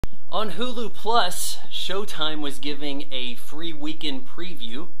On Hulu Plus, Showtime was giving a free weekend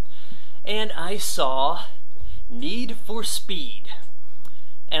preview, and I saw Need for Speed.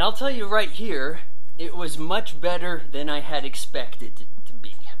 And I'll tell you right here, it was much better than I had expected it to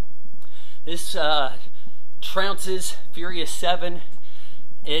be. This trounces Furious 7.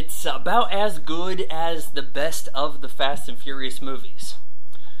 It's about as good as the best of the Fast and Furious movies.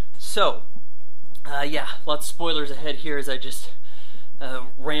 So, yeah, lots of spoilers ahead here as I just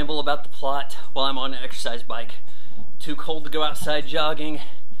ramble about the plot while I'm on an exercise bike. Too cold to go outside jogging.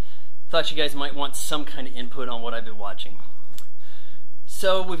 Thought you guys might want some kind of input on what I've been watching.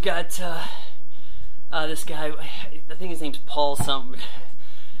 So we've got this guy, I think his name's Paul something.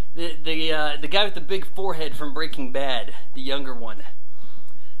 The guy with the big forehead from Breaking Bad, the younger one.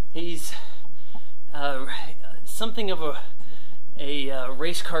 He's something of a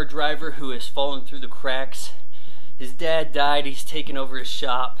race car driver who has fallen through the cracks. His dad died, he's taken over his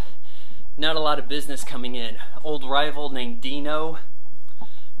shop. Not a lot of business coming in. Old rival named Dino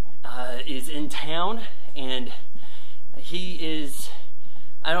is in town, and he is,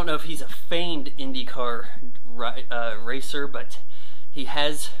 I don't know if he's a famed IndyCar racer, but he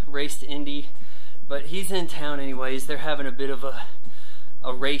has raced Indy. But he's in town anyways. They're having a bit of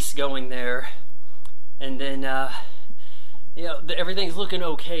a race going there. And then, you know, everything's looking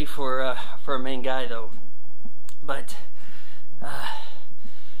okay for a main guy though. But,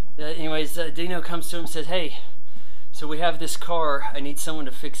 anyways, Dino comes to him and says, "Hey, so we have this car, I need someone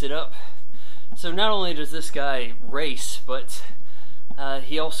to fix it up." So not only does this guy race, but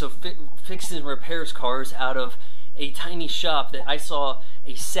he also fixes and repairs cars out of a tiny shop that I saw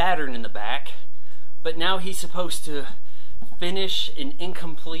a Saturn in the back. But now he's supposed to finish an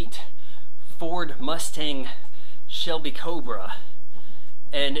incomplete Ford Mustang Shelby Cobra.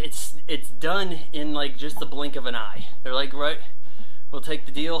 And it's done in like just the blink of an eye. They're like, right, we'll take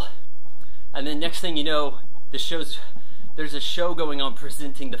the deal. And then next thing you know, there's a show going on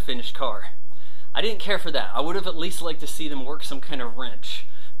presenting the finished car. I didn't care for that. I would have at least liked to see them work some kind of wrench,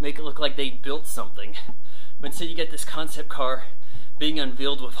 make it look like they built something. But instead you get this concept car being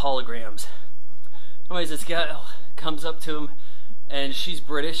unveiled with holograms. Anyways, this guy comes up to him, and she's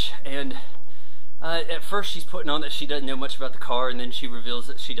British, and at first she's putting on that she doesn't know much about the car, and then she reveals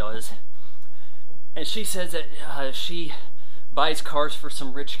that she does. And she says that she buys cars for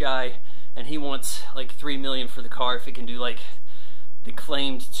some rich guy, and he wants like $3 million for the car if it can do like the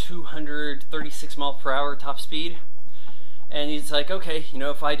claimed 236 miles per hour top speed. And he's like, okay, you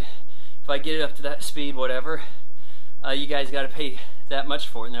know, if I get it up to that speed, whatever, you guys got to pay that much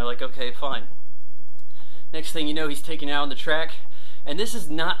for it. And they're like, okay, fine. Next thing you know, he's taken out on the track, and this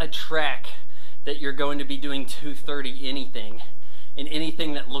is not a track that you're going to be doing 230 anything in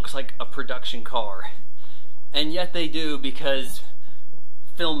anything that looks like a production car. And yet they do, because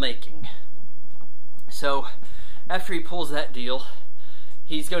filmmaking. So after he pulls that deal,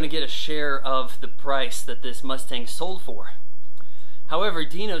 he's going to get a share of the price that this Mustang sold for. However,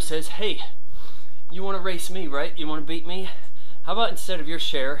 Dino says, "Hey, you want to race me, right? You want to beat me? How about instead of your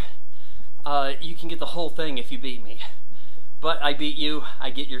share, you can get the whole thing if you beat me. But I beat you,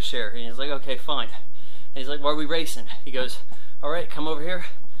 I get your share." And he's like, "Okay, fine." And he's like, "Why are we racing?" He goes, "All right, come over here."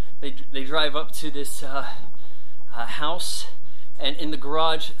 They drive up to this house, and in the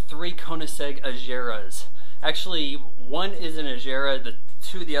garage, 3 Koenigsegg Ageras. Actually, one is an Agera, the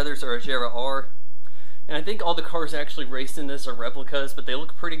 2 of the others are Agera R. And I think all the cars actually raced in this are replicas, but they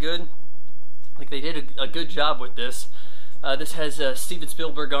look pretty good. Like, they did a good job with this. This has Steven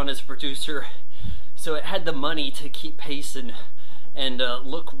Spielberg on as producer, so it had the money to keep pace and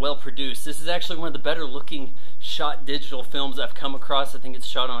look well produced. This is actually one of the better looking shot digital films I've come across. I think it's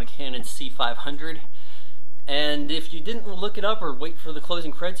shot on a Canon C500. And if you didn't look it up or wait for the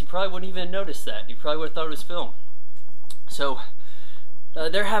closing credits, you probably wouldn't even notice that. You probably would have thought it was film. So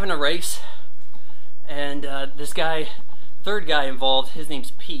they're having a race, and this guy, third guy involved, his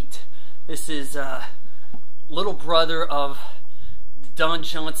name's Pete. This is little brother of Don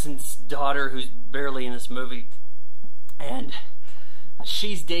Johnson's daughter, who's barely in this movie, and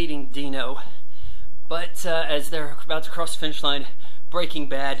she's dating Dino. But as they're about to cross the finish line, Breaking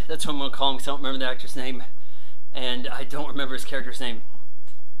Bad, that's what I'm going to call him because I don't remember the actor's name, and I don't remember his character's name,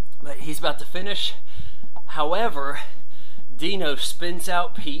 but he's about to finish. However, Dino spins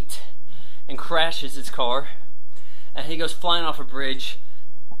out Pete and crashes his car, and he goes flying off a bridge.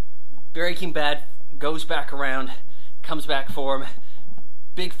 Breaking Bad goes back around, comes back for him,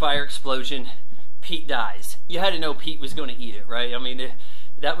 big fire explosion, Pete dies. You had to know Pete was going to eat it, right? I mean,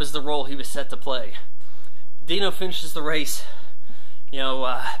 that was the role he was set to play. Dino finishes the race. You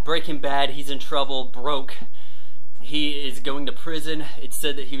know, Breaking Bad, he's in trouble, broke. he is going to prison. It's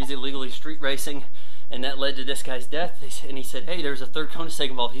said that he was illegally street racing, and that led to this guy's death. And he said, hey, there's a third Koenigsegg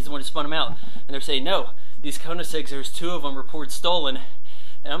involved. He's the one who spun him out. And they're saying, no, these Koenigsegg's, there's 2 of them reported stolen.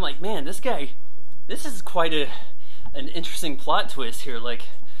 And I'm like, man, this is quite an interesting plot twist here. Like,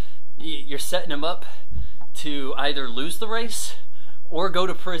 you're setting him up to either lose the race or go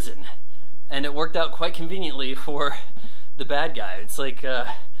to prison. And it worked out quite conveniently for the bad guy. It's like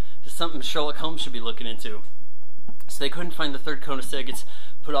just something Sherlock Holmes should be looking into. So they couldn't find the third Koenigsegg. It's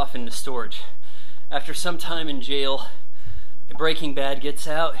put off into storage. After some time in jail, Breaking Bad gets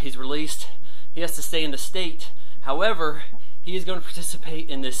out. He's released. He has to stay in the state. However, he is going to participate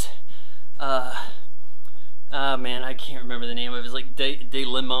in this man, I can't remember the name of it. It's like De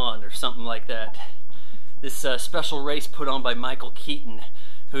Le Mans or something like that. This special race put on by Michael Keaton,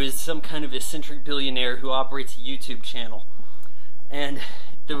 who is some kind of eccentric billionaire who operates a YouTube channel. And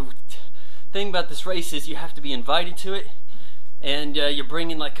the thing about this race is you have to be invited to it, and you're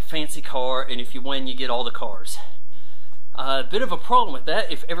bringing like a fancy car, and if you win, you get all the cars. A bit of a problem with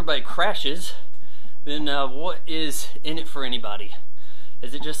that, if everybody crashes, then what is in it for anybody?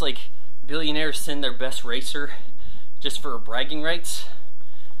 Is it just like billionaires send their best racer just for bragging rights?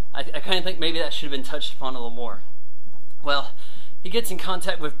 I kind of think maybe that should have been touched upon a little more. Well, he gets in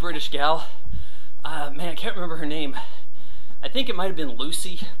contact with British gal. Man, I can't remember her name. I think it might have been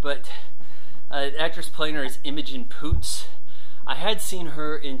Lucy, but the actress playing her is Imogen Poots. I had seen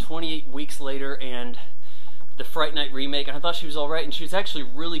her in 28 Weeks Later and the Fright Night remake, and I thought she was alright, and she was actually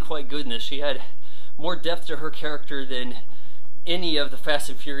really quite good in this. She had more depth to her character than any of the Fast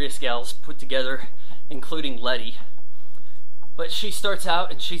and Furious gals put together, including Letty. But she starts out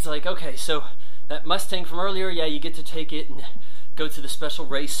and she's like, okay, so that Mustang from earlier, yeah, you get to take it and go to the special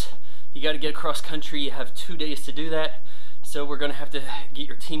race. You got to get across country. You have 2 days to do that. So we're going to have to get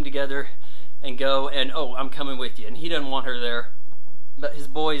your team together and go. And oh, I'm coming with you. And he doesn't want her there. But his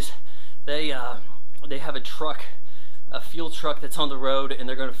boys, they have a truck, a fuel truck that's on the road, and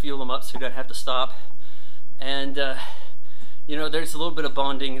they're going to fuel them up so he doesn't have to stop. And you know, there's a little bit of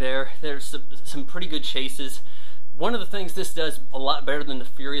bonding there. There's some pretty good chases. One of the things this does a lot better than the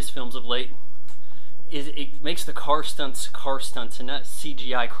Furious films of late is it makes the car stunts and not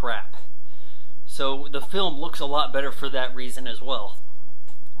CGI crap. So the film looks a lot better for that reason as well.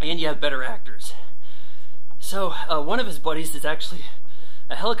 And you have better actors. So one of his buddies is actually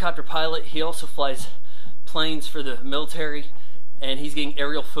a helicopter pilot. He also flies planes for the military, and he's getting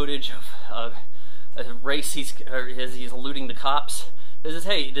aerial footage of a race as he's eluding the cops. This is,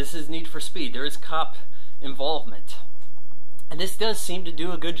 hey, this is Need for Speed. There is cop involvement. And this does seem to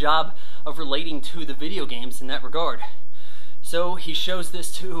do a good job of relating to the video games in that regard. So he shows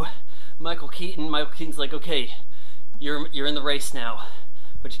this to Michael Keaton. Michael Keaton's like, okay, you're in the race now,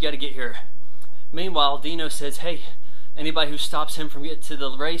 but you got to get here. Meanwhile, Dino says, hey, anybody who stops him from getting to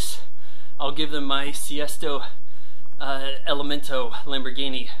the race, I'll give them my Siesto Elemento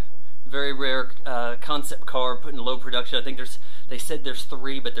Lamborghini. Very rare concept car, put in low production. I think they said there's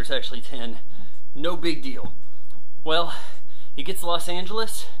 3, but there's actually 10. No big deal. Well, he gets to Los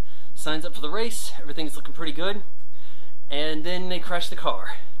Angeles, signs up for the race, everything's looking pretty good, and then they crash the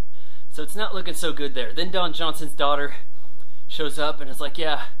car. So it's not looking so good there. Then Don Johnson's daughter shows up and is like,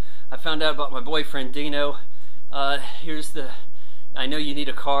 yeah, I found out about my boyfriend Dino. I know you need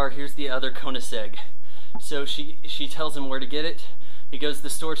a car, here's the other Koenigsegg. So she tells him where to get it. He goes to the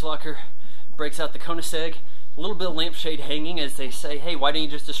storage locker, breaks out the Koenigsegg, a little bit of lampshade hanging as they say, hey, why didn't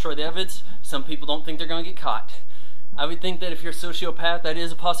you just destroy the evidence? Some people don't think they're going to get caught. I would think that if you're a sociopath, that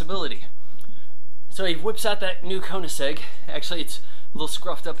is a possibility. So he whips out that new Koenigsegg. Actually, it's a little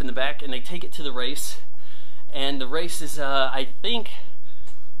scruffed up in the back, and they take it to the race. And the race is, I think,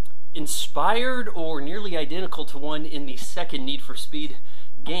 inspired or nearly identical to one in the second Need for Speed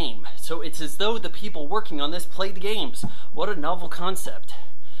game. So it's as though the people working on this played the games. What a novel concept.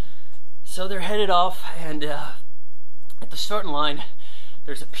 So they're headed off, and at the starting line,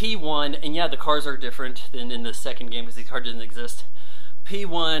 there's a P1, and yeah, the cars are different than in the second game because the car didn't exist.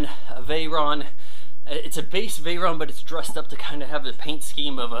 P1, a Veyron. It's a base Veyron, but it's dressed up to kind of have the paint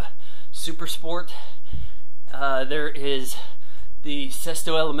scheme of a super sport. There is the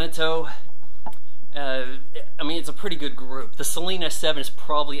Sesto Elemento. I mean, it's a pretty good group. The Celine S7 is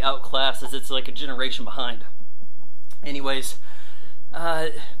probably outclassed as it's like a generation behind. Anyways,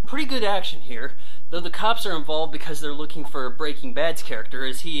 pretty good action here. Though the cops are involved because they're looking for Breaking Bad's character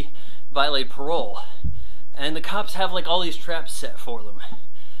as he violated parole. And the cops have like all these traps set for them.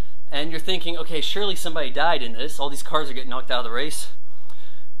 And you're thinking, okay, surely somebody died in this. All these cars are getting knocked out of the race.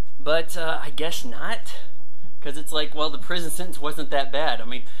 But I guess not. Because it's like, well, the prison sentence wasn't that bad. I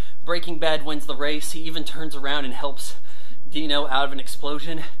mean, Breaking Bad wins the race. He even turns around and helps Dino out of an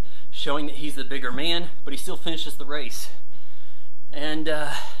explosion, showing that he's the bigger man, but he still finishes the race. And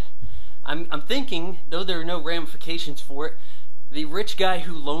I'm thinking, though there are no ramifications for it, the rich guy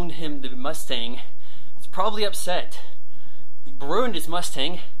who loaned him the Mustang is probably upset. He ruined his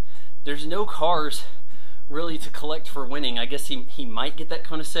Mustang. There's no cars really to collect for winning. I guess he might get that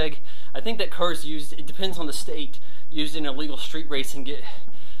kind of seg. I think that cars used, it depends on the state, used in illegal street racing get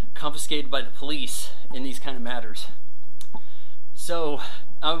confiscated by the police in these kind of matters. So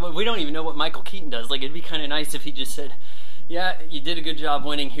we don't even know what Michael Keaton does. Like, it'd be kind of nice if he just said, yeah, you did a good job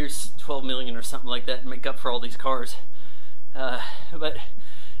winning, here's $12 million or something like that and make up for all these cars. But,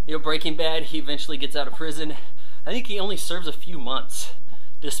 you know, Breaking Bad, he eventually gets out of prison. I think he only serves a few months,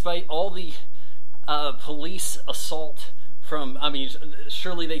 despite all the police assault from, I mean,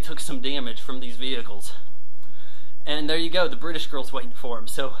 surely they took some damage from these vehicles. And there you go, the British girl's waiting for him.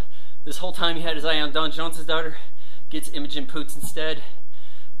 So this whole time he had his eye on Don Johnson's daughter, gets Imogen Poots instead.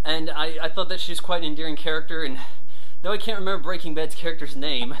 And I thought that she was quite an endearing character, and though I can't remember Breaking Bad's character's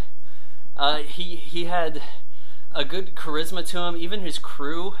name, he had a good charisma to him. Even his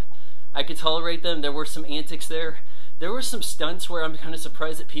crew, I could tolerate them. There were some antics there. There were some stunts where I'm kind of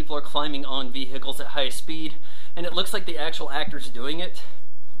surprised that people are climbing on vehicles at high speed, and it looks like the actual actor's doing it.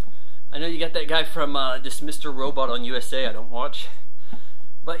 I know you got that guy from this Mr. Robot on USA I don't watch.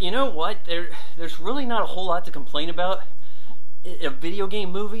 But you know what? There's really not a whole lot to complain about. A video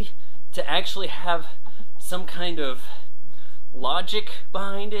game movie, to actually have some kind of logic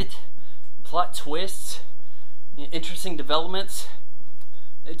behind it, plot twists, interesting developments.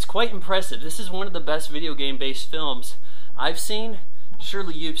 It's quite impressive. This is one of the best video game based films I've seen.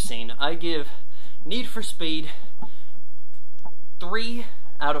 Surely you've seen. I give Need for Speed 3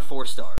 out of 4 stars.